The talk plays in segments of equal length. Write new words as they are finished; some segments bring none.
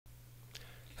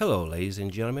Hello, ladies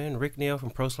and gentlemen. Rick Neal from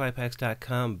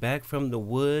ProSlidePacks.com, back from the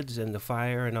woods and the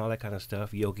fire and all that kind of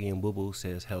stuff. Yogi and Boo Boo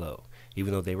says hello,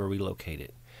 even though they were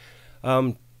relocated.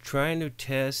 Trying to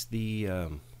test the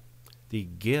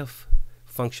GIF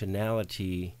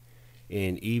functionality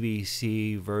in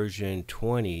EBC version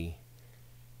 20,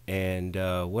 and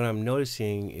what I'm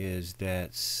noticing is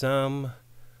that some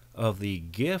of the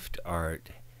gift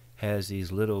art has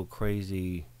these little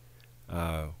crazy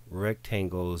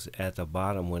rectangles at the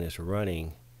bottom when it's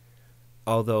running.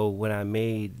 Although when I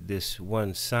made this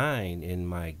one sign in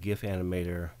my GIF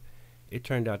animator, it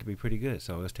turned out to be pretty good.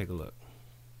 So let's take a look.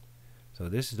 So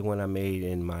this is the one I made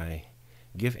in my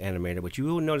GIF animator, but you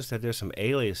will notice that there's some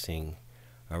aliasing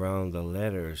around the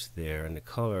letters there, and the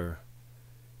color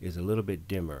is a little bit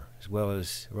dimmer, as well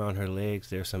as around her legs.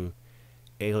 There's some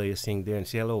aliasing there, and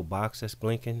see that little box that's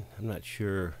blinking? I'm not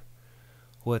sure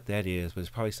what that is, but it's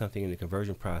probably something in the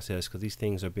conversion process, because these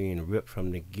things are being ripped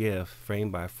from the GIF frame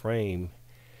by frame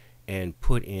and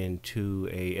put into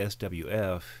a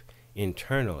SWF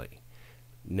internally.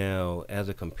 Now, as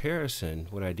a comparison,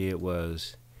 what I did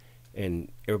was,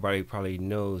 and everybody probably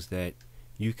knows that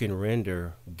you can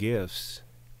render GIFs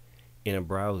in a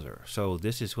browser. So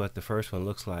this is what the first one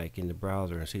looks like in the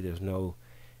browser, and see there's no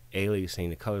aliasing.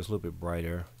 The color's a little bit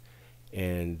brighter.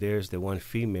 And there's the one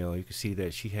female. You can see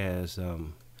that she has a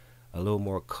little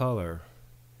more color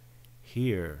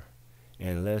here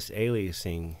and less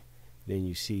aliasing than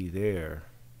you see there.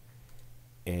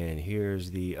 And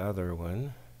here's the other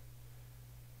one.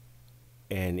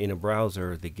 And in a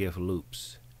browser, the GIF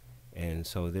loops. And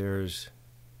so there's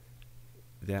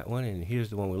that one. And here's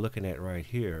the one we're looking at right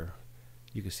here.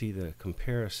 You can see the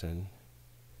comparison.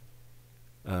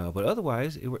 But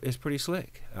otherwise, it's pretty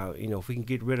slick. You know, if we can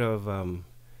get rid of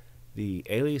the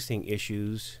aliasing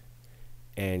issues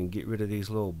and get rid of these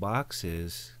little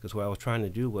boxes, because what I was trying to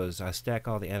do was I stack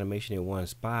all the animation in one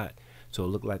spot so it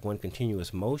looked like one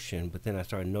continuous motion, but then I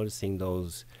started noticing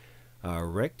those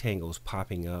rectangles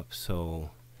popping up, so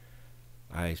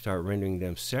I started rendering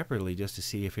them separately just to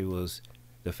see if it was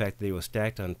the fact that they were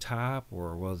stacked on top,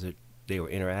 or was it they were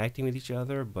interacting with each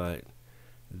other. But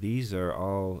these are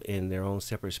all in their own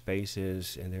separate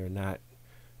spaces and they're not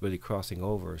really crossing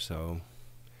over, so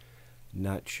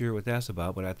not sure what that's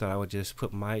about. But I thought I would just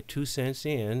put my 2 cents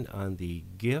in on the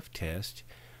GIF test,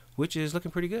 which is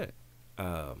looking pretty good.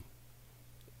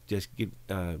 Just give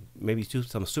maybe do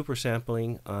some super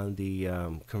sampling on the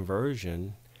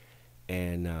conversion,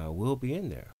 and we'll be in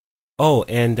there. Oh,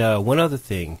 and one other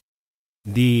thing.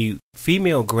 The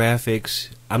female graphics,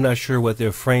 I'm not sure what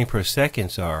their frame per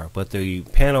seconds are, but the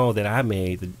panel that I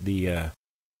made, the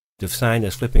sign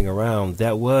that's flipping around,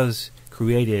 that was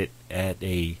created at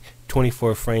a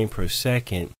 24 frame per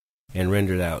second and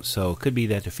rendered out. So it could be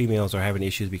that the females are having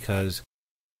issues because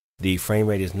the frame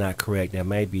rate is not correct. That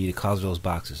might be the cause of those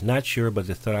boxes. Not sure, but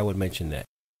just thought I would mention that.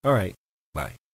 All right, bye.